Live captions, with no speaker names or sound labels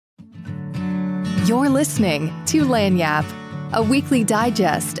You're listening to Lagniappe, a weekly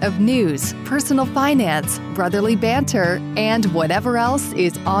digest of news, personal finance, brotherly banter, and whatever else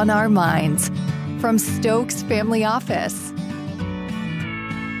is on our minds. From Stokes Family Office.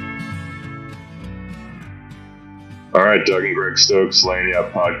 All right, Doug and Greg Stokes,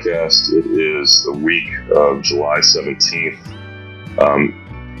 Lagniappe podcast. It is the week of July 17th.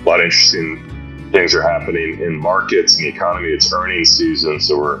 A lot of interesting things are happening in markets and the economy. It's earnings season,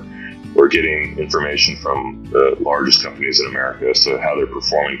 so we're getting information from the largest companies in America as to how they're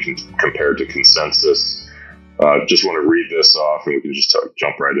performing compared to consensus. Just want to read this off, and we can just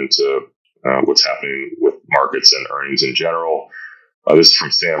jump right into what's happening with markets and earnings in general. This is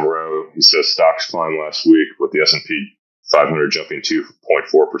from Sam Rowe. He says stocks climbed last week with the S&P 500 jumping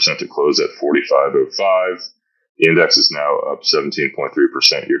 2.4% to close at 45.05. The index is now up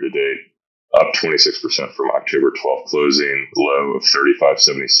 17.3% year to date, up 26% from October 12th closing low of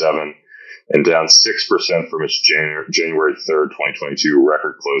 35.77, and down 6% from its January 3rd, 2022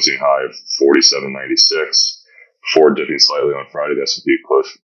 record closing high of 47.96. Before dipping slightly on Friday, the S&P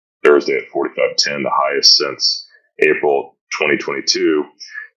closed Thursday at 45.10, the highest since April 2022.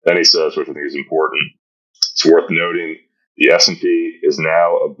 Then he says, which I think is important, it's worth noting the S&P is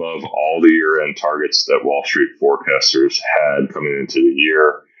now above all the year-end targets that Wall Street forecasters had coming into the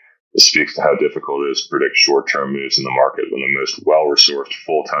year. This speaks to how difficult it is to predict short-term moves in the market when the most well-resourced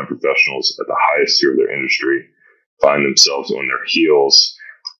full-time professionals at the highest tier of their industry find themselves on their heels.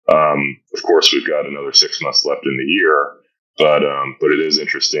 Of course, we've got another 6 months left in the year, but it is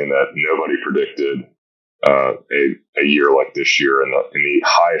interesting that nobody predicted a year like this year. And the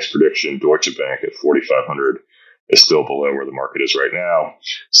highest prediction, Deutsche Bank at 4,500, is still below where the market is right now.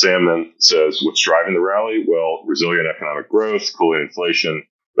 Sam then says, what's driving the rally? Well, resilient economic growth, cooling inflation,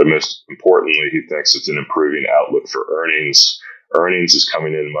 but most importantly, he thinks it's an improving outlook for earnings. Earnings is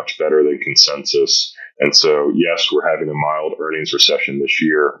coming in much better than consensus. And so, yes, we're having a mild earnings recession this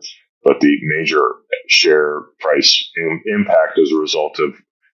year, but the major share price impact as a result of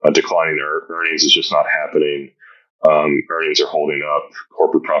declining earnings is just not happening. Earnings are holding up,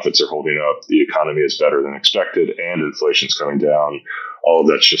 corporate profits are holding up, the economy is better than expected, and inflation's coming down. All of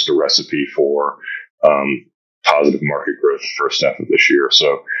that's just a recipe for positive market growth first half of this year.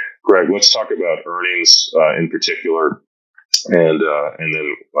 So, Greg, let's talk about earnings in particular, and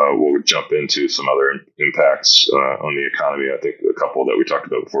then we'll jump into some other impacts on the economy. I think a couple that we talked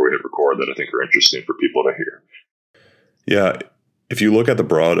about before we hit record that I think are interesting for people to hear. Yeah. If you look at the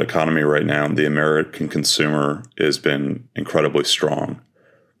broad economy right now, the American consumer has been incredibly strong.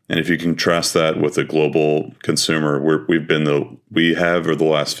 And if you contrast that with the global consumer, we have over the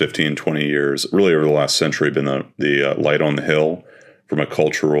last 15, 20 years, really over the last century, been the light on the hill from a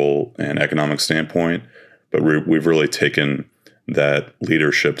cultural and economic standpoint. But we've really taken that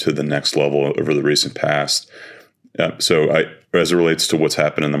leadership to the next level over the recent past. So as it relates to what's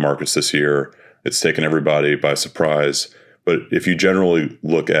happened in the markets this year, it's taken everybody by surprise. But if you generally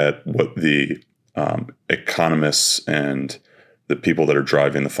look at what the economists and the people that are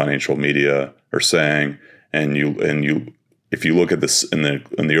driving the financial media are saying, if you look at this in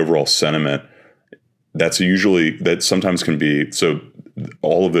the overall sentiment, that sometimes can be so.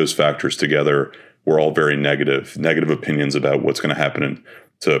 All of those factors together were all very negative opinions about what's going to happen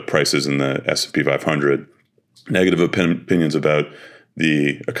to prices in the S&P 500, negative opinions about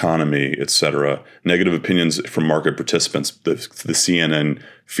the economy, et cetera, negative opinions from market participants. The CNN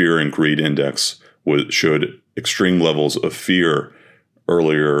Fear and Greed Index showed extreme levels of fear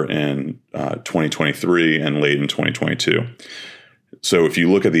earlier in 2023 and late in 2022. So if you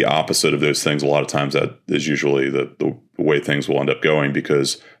look at the opposite of those things, a lot of times that is usually the way things will end up going,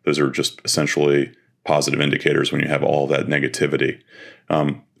 because those are just essentially positive indicators when you have all that negativity.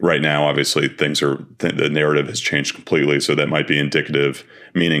 Right now, obviously, the narrative has changed completely. So that might be indicative,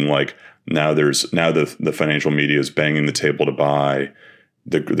 meaning like now the financial media is banging the table to buy.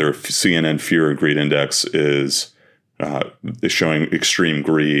 Their CNN Fear and Greed Index is showing extreme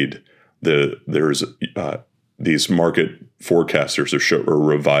greed. There's these market forecasters are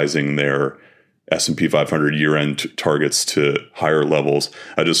revising their S&P 500 year-end targets to higher levels.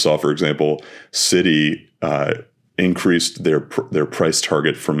 I just saw, for example, Citi increased their price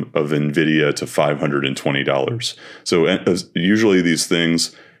target of NVIDIA to $520. So usually these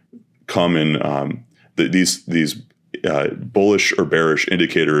things come in these bullish or bearish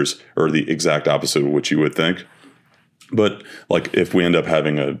indicators are the exact opposite of what you would think. But like if we end up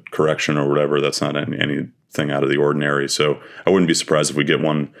having a correction or whatever, that's not anything out of the ordinary. So I wouldn't be surprised if we get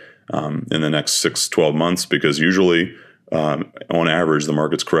one in the next 6-12 months, because usually on average, the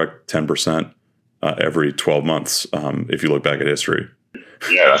market's correct 10% every 12 months if you look back at history.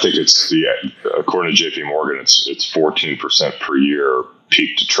 Yeah, I think according to JP Morgan, it's 14% per year,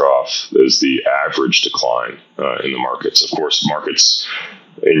 peak to trough, is the average decline in the markets. Of course, markets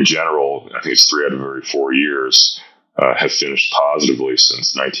in general, I think it's 3 out of every 4 years, have finished positively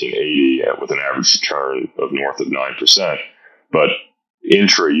since 1980 with an average return of north of 9%. But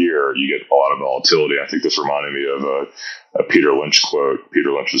intra-year, you get a lot of volatility. I think this reminded me of a Peter Lynch quote.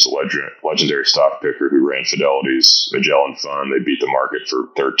 Peter Lynch was a legendary stock picker who ran Fidelity's Magellan Fund. They beat the market for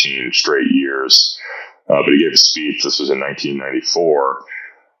 13 straight years. But he gave a speech. This was in 1994.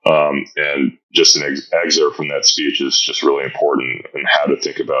 And just an excerpt from that speech is just really important in how to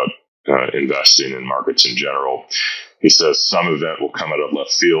think about investing in markets in general. He says some event will come out of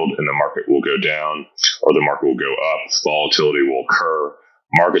left field and the market will go down, or the market will go up. Volatility will occur.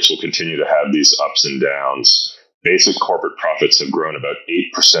 Markets will continue to have these ups and downs. Basic corporate profits have grown about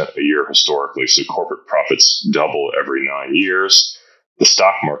 8% a year historically, so corporate profits double every 9 years. The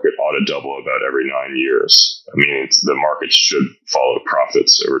stock market ought to double about every 9 years. I mean, the markets should follow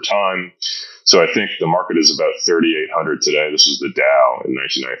profits over time. So I think the market is about 3,800 today. This is the Dow in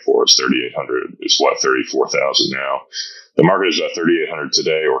 1994. It's 3,800. It's 34,000 now. The market is about 3,800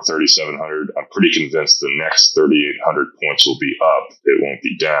 today, or 3,700. I'm pretty convinced the next 3,800 points will be up. It won't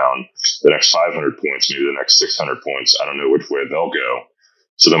be down. The next 500 points, maybe the next 600 points, I don't know which way they'll go.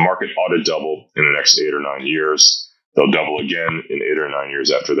 So the market ought to double in the next 8 or 9 years. They'll double again in 8 or 9 years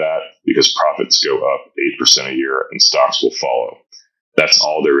after that, because profits go up 8% a year and stocks will follow. That's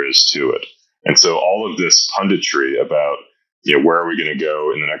all there is to it. And so all of this punditry about, where are we going to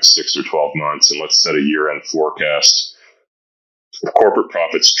go in the next 6 or 12 months, and let's set a year-end forecast. Corporate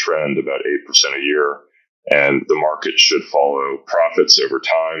profits trend about 8% a year, and the market should follow profits over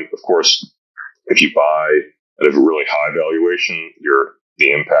time. Of course, if you buy at a really high valuation,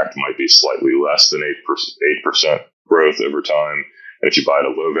 the impact might be slightly less than 8% growth over time. And if you buy at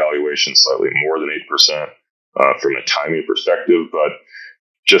a low valuation, slightly more than 8% from a timing perspective. But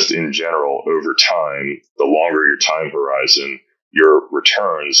just in general, over time, the longer your time horizon, your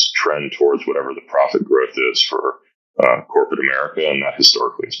returns trend towards whatever the profit growth is for corporate America. And that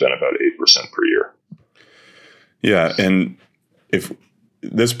historically has been about 8% per year. Yeah. And if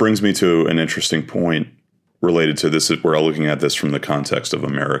this brings me to an interesting point related to this, we're all looking at this from the context of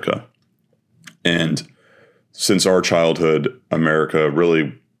America. And since our childhood, America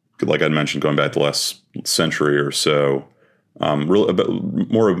really, like I mentioned, going back the last century or so, really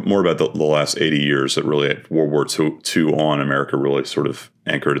more about the last 80 years, that really World War II on, America really sort of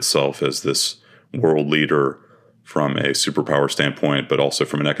anchored itself as this world leader from a superpower standpoint, but also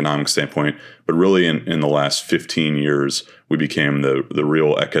from an economic standpoint. But really in the last 15 years, we became the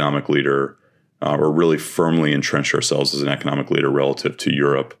real economic leader, or really firmly entrenched ourselves as an economic leader relative to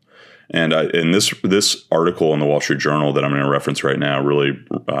Europe. And in this article in the Wall Street Journal that I'm going to reference right now really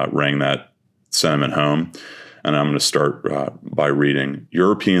rang that sentiment home. And I'm going to start by reading.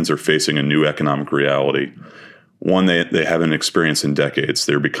 Europeans are facing a new economic reality, one they haven't experienced in decades.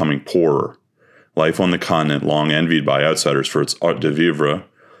 They're becoming poorer. Life on the continent, long envied by outsiders for its art de vivre,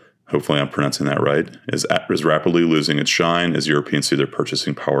 hopefully I'm pronouncing that right, is rapidly losing its shine as Europeans see their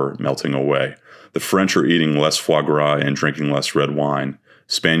purchasing power melting away. The French are eating less foie gras and drinking less red wine.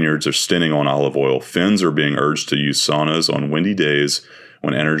 Spaniards are stinting on olive oil. Finns are being urged to use saunas on windy days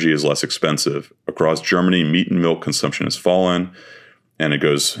when energy is less expensive. Across Germany, meat and milk consumption has fallen, and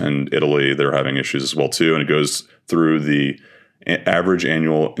in Italy, they're having issues as well too. And it goes through the average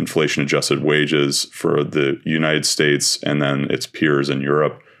annual inflation-adjusted wages for the United States and then its peers in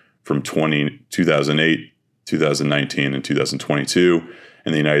Europe from 2008, 2019, and 2022.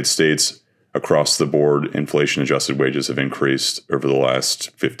 In the United States, across the board, inflation-adjusted wages have increased over the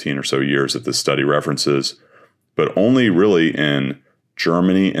last 15 or so years that this study references, but only really in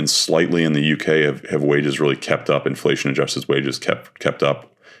Germany and slightly in the UK have wages really kept up. Inflation-adjusted wages kept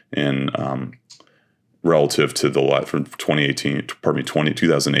up in relative to from 2008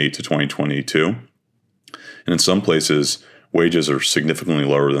 to 2022. And in some places, wages are significantly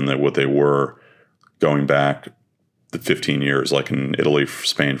lower than what they were going back the 15 years, like in Italy,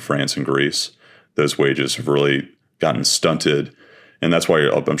 Spain, France, and Greece. Those wages have really gotten stunted. And that's why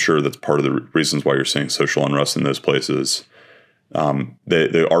I'm sure that's part of the reasons why you're seeing social unrest in those places.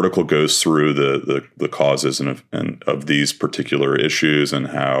 The article goes through the causes of these particular issues, and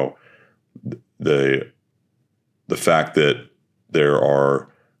how the fact that there are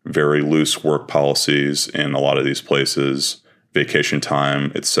very loose work policies in a lot of these places, vacation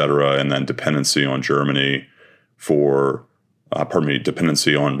time, et cetera, and then dependency on Germany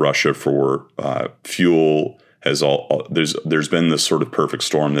dependency on Russia for fuel there's been this sort of perfect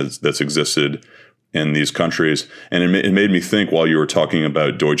storm that's existed in these countries. And it made me think, while you were talking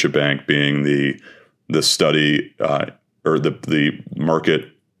about Deutsche Bank being the study or the market,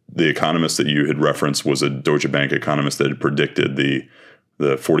 the economist that you had referenced was a Deutsche Bank economist that had predicted the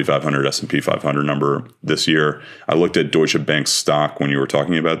 4,500 S&P 500 number this year. I looked at Deutsche Bank's stock when you were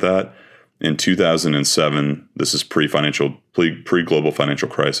talking about that. In 2007, this is pre-global financial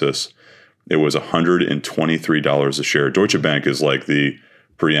crisis, it was $123 a share. Deutsche Bank is like the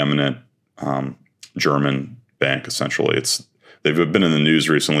preeminent German bank, essentially. They've been in the news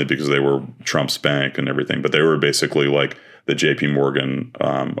recently because they were Trump's bank and everything, but they were basically like the JP Morgan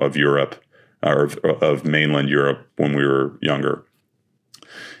of Europe, or of mainland Europe when we were younger.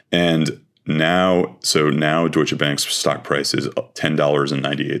 And now Deutsche Bank's stock price is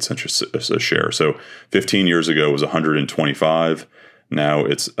 $10.98 a share. So 15 years ago it was $125. Now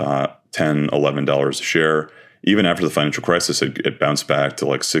it's $10, $11 a share. Even after the financial crisis, it bounced back to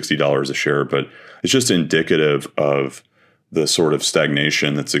like $60 a share. But it's just indicative of the sort of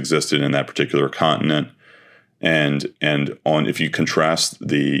stagnation that's existed in that particular continent. And if you contrast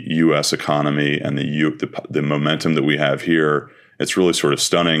the U.S. economy and the momentum that we have here, it's really sort of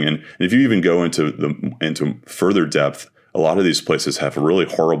stunning. And if you even go into further depth, a lot of these places have really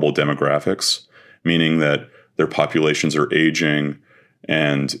horrible demographics, meaning that their populations are aging,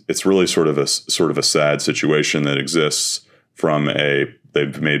 and it's really sort of a sad situation that exists from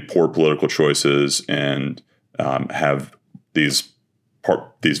they've made poor political choices and have these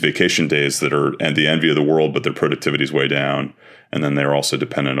vacation days that are the envy of the world, but their productivity is way down. And then they're also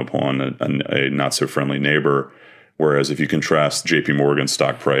dependent upon a not so friendly neighbor. Whereas if you contrast JP Morgan's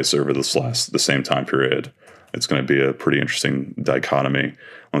stock price over the same time period, it's going to be a pretty interesting dichotomy.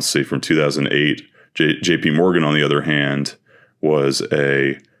 Let's see, from 2008, JP Morgan, on the other hand, was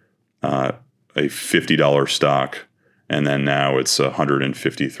a $50 stock, and then now it's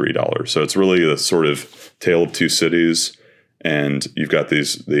 $153. So it's really a sort of tale of two cities. And you've got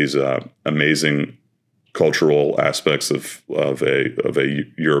these amazing cultural aspects of the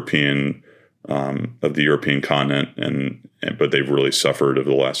European continent, but they've really suffered over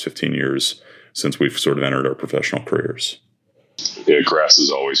the last 15 years since we've sort of entered our professional careers. Yeah, grass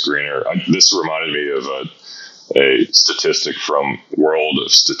is always greener. This reminded me of a statistic from World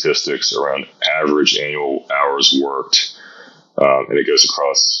of Statistics around average annual hours worked, and it goes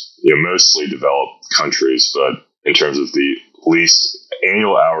across mostly developed countries, but in terms of the least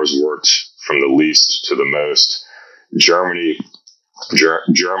annual hours worked from the least to the most,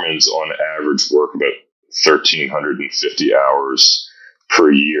 Germans on average work about 1,350 hours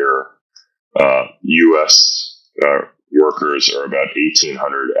per year. U.S. Workers are about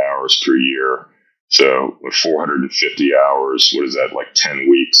 1,800 hours per year. So with 450 hours, what is that, like 10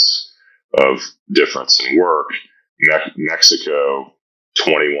 weeks of difference in work? Mexico,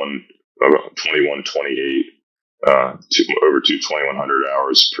 28, over to 2,100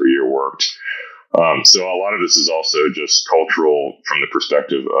 hours per year worked. So a lot of this is also just cultural from the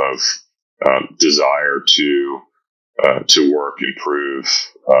perspective of desire to work, improve,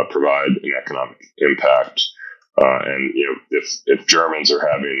 provide an economic impact. And if Germans are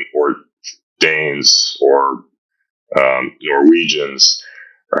having, or Danes or Norwegians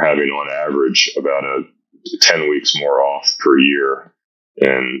are having on average about 10 weeks more off per year,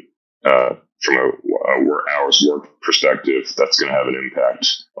 and from a hours work perspective, that's going to have an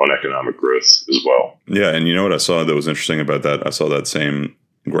impact on economic growth as well. Yeah, and you know what I saw that was interesting about that? I saw that same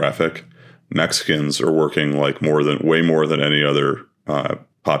graphic. Mexicans are working like way more than any other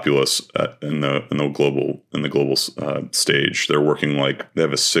populace in the global stage. They're working they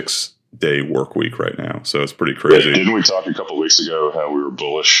have a 6-day work week right now, so it's pretty crazy. Yeah, didn't we talk a couple of weeks ago how we were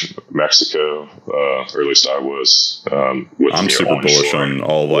bullish Mexico, or at least I was? I'm super bullish on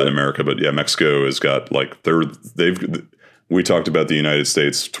all of Latin America, but yeah, Mexico has got we talked about the United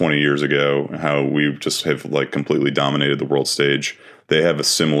States 20 years ago, how we just have completely dominated the world stage. They have a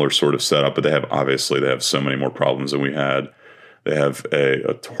similar sort of setup, but they have so many more problems than we had. They have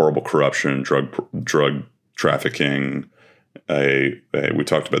a horrible corruption, drug trafficking. We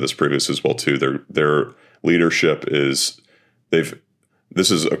talked about this previously as well too. Their leadership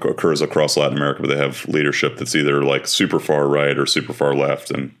occurs across Latin America, but they have leadership that's either super far right or super far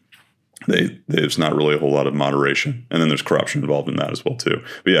left, and there's not really a whole lot of moderation. And then there's corruption involved in that as well too.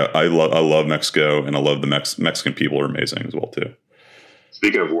 But yeah, I love Mexico, and I love the Mexican people are amazing as well too.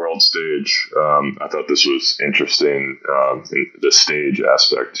 Speaking of world stage, I thought this was interesting, in the stage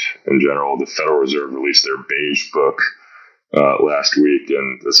aspect in general. The Federal Reserve released their beige book last week,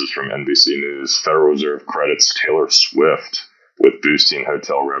 and this is from NBC News. Federal Reserve credits Taylor Swift with boosting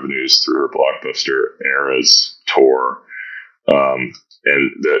hotel revenues through her blockbuster Eras tour.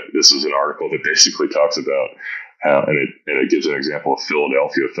 And this is an article that basically talks about how, and it gives an example of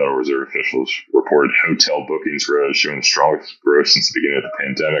Philadelphia. Federal Reserve officials reported hotel bookings rose, showing the strongest growth since the beginning of the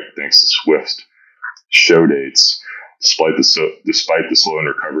pandemic, thanks to swift show dates. Despite the slowing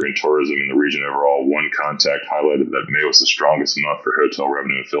recovery in tourism in the region overall, one contact highlighted that May was the strongest month for hotel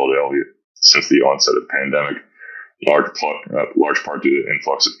revenue in Philadelphia since the onset of the pandemic, large part due to the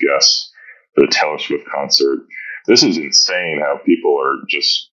influx of guests for the Taylor Swift concert. This is insane how people are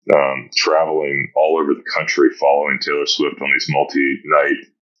just traveling all over the country following Taylor Swift on these multi-night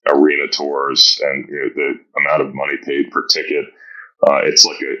arena tours, and the amount of money paid per ticket.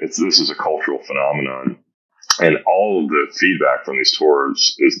 This is a cultural phenomenon. And all of the feedback from these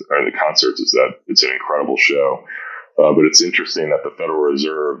tours or the concerts is that it's an incredible show. But it's interesting that the Federal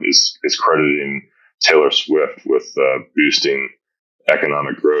Reserve is crediting Taylor Swift with boosting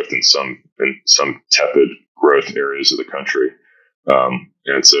economic growth in some tepid growth areas of the country.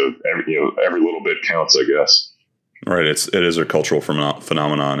 And so every little bit counts, I guess. Right. It is a cultural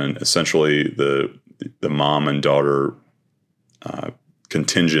phenomenon, and essentially the mom and daughter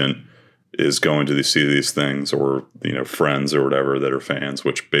contingent is going to see these things, or friends or whatever that are fans,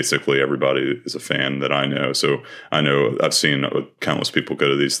 which basically everybody is a fan that I know. So I know I've seen countless people go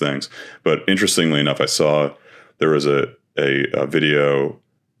to these things. But interestingly enough, I saw there was a video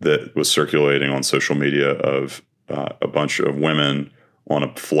that was circulating on social media of a bunch of women on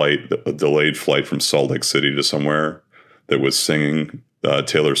a delayed flight from Salt Lake City to somewhere that was singing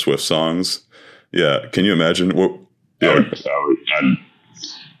Taylor Swift songs. Yeah, can you imagine?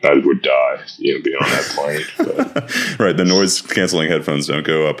 I would die, being on that plane. Right, the noise canceling headphones don't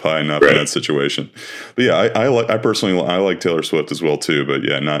go up high enough in that situation. But yeah, I personally like Taylor Swift as well too. But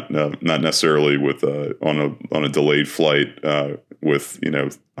yeah, not necessarily with on a delayed flight with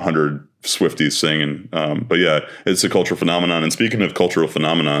 100 Swifties singing. But yeah, it's a cultural phenomenon. And speaking of cultural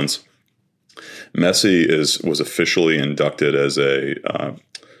phenomenons, Messi was officially inducted as a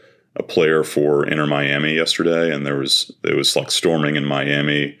player for Inter Miami yesterday, and it was like storming in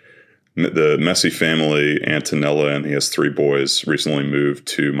Miami. The Messi family, Antonella, and he has 3 boys, recently moved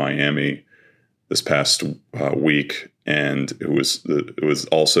to Miami this past week, and it was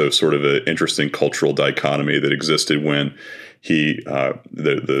also sort of an interesting cultural dichotomy that existed when there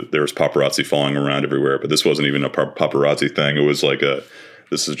was paparazzi following around everywhere, but this wasn't even a paparazzi thing. It was like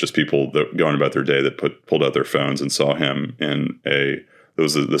this is just people that going about their day that pulled out their phones and saw him in a. It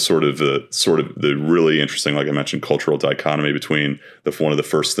was the sort of the really interesting, like I mentioned, cultural dichotomy between one of the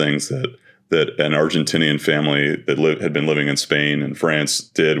first things that an Argentinian family that had been living in Spain and France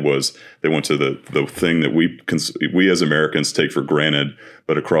did was they went to the thing that we as Americans take for granted,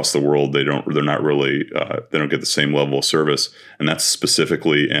 but across the world they don't get the same level of service, and that's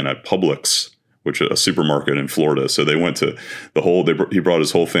specifically in a Publix, which is a supermarket in Florida. So they went to he brought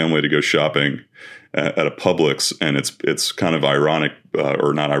his whole family to go shopping at a Publix, and it's kind of ironic,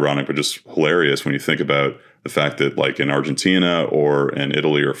 or not ironic, but just hilarious when you think about the fact that, like, in Argentina or in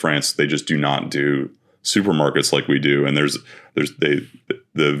Italy or France, they just do not do supermarkets like we do. And the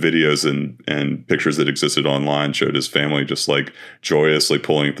videos and pictures that existed online showed his family just like joyously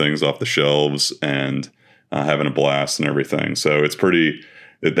pulling things off the shelves and having a blast and everything. So it's pretty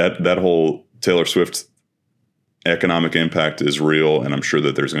that whole Taylor Swift economic impact is real, and I'm sure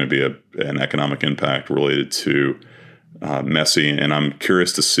that there's going to be an economic impact related to Messi, and I'm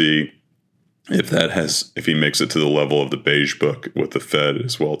curious to see if he makes it to the level of the beige book with the Fed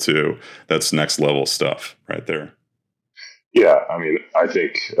as well too. That's next level stuff right there. Yeah, I mean, I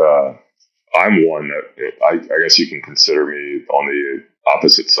think I'm one that I guess you can consider me on the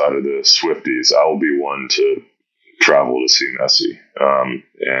opposite side of the Swifties. I will be one to travel to see Messi,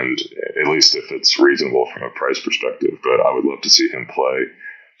 and at least if it's reasonable from a price perspective. But I would love to see him play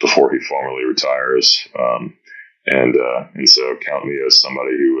before he formally retires, and so count me as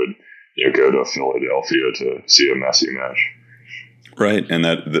somebody who would go to Philadelphia to see a Messi match. Right, and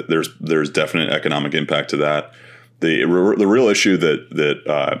that there's definite economic impact to that. The real issue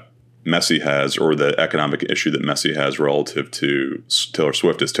that Messi has, or the economic issue that Messi has relative to Taylor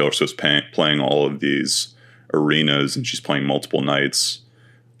Swift, is Taylor Swift's playing all of these arenas, and she's playing multiple nights.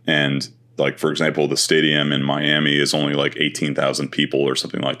 And, like, for example, the stadium in Miami is only like 18,000 people or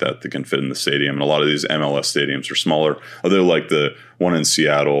something like that can fit in the stadium. And a lot of these MLS stadiums are smaller. Although, like the one in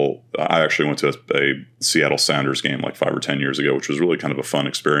Seattle, I actually went to a Seattle Sounders game like 5 or 10 years ago, which was really kind of a fun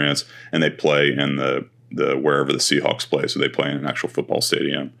experience. And they play in the wherever the Seahawks play. So they play in an actual football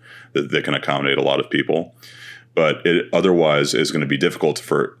stadium that can accommodate a lot of people. But it otherwise is going to be difficult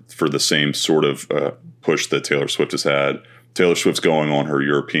for the same sort of push that Taylor Swift has had Taylor Swift's going on her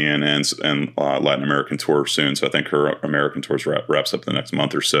European and Latin American tour soon. So I think her American tour wraps up the next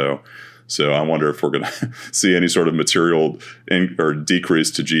month or so. So I wonder if we're going to see any sort of material or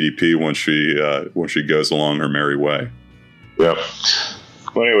decrease to GDP when she goes along her merry way. Yep.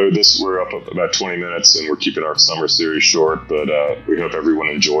 Well, anyway, we're up about 20 minutes, and we're keeping our summer series short, but we hope everyone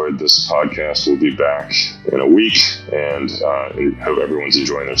enjoyed this podcast. We'll be back in a week, and hope everyone's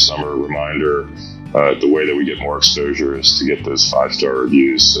enjoying their summer. Reminder, the way that we get more exposure is to get those 5-star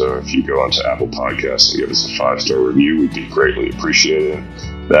reviews. So if you go onto Apple Podcasts and give us a 5-star review, we'd be greatly appreciating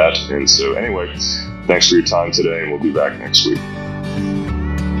that. And so anyway, thanks for your time today, and we'll be back next week.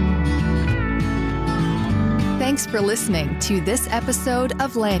 Thanks for listening to this episode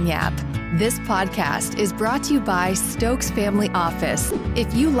of Lagniappe. This podcast is brought to you by Stokes Family Office.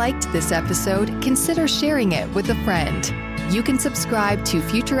 If you liked this episode, consider sharing it with a friend. You can subscribe to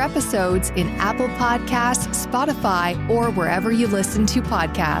future episodes in Apple Podcasts, Spotify, or wherever you listen to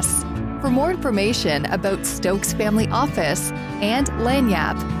podcasts. For more information about Stokes Family Office and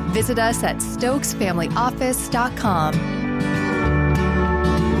Lagniappe, visit us at stokesfamilyoffice.com.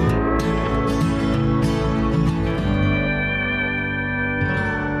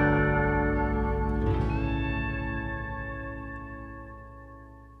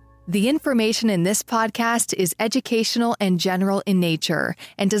 The information in this podcast is educational and general in nature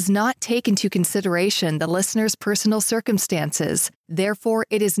and does not take into consideration the listener's personal circumstances. Therefore,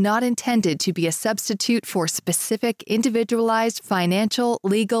 it is not intended to be a substitute for specific individualized financial,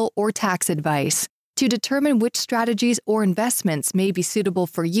 legal, or tax advice. To determine which strategies or investments may be suitable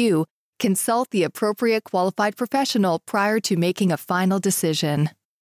for you, consult the appropriate qualified professional prior to making a final decision.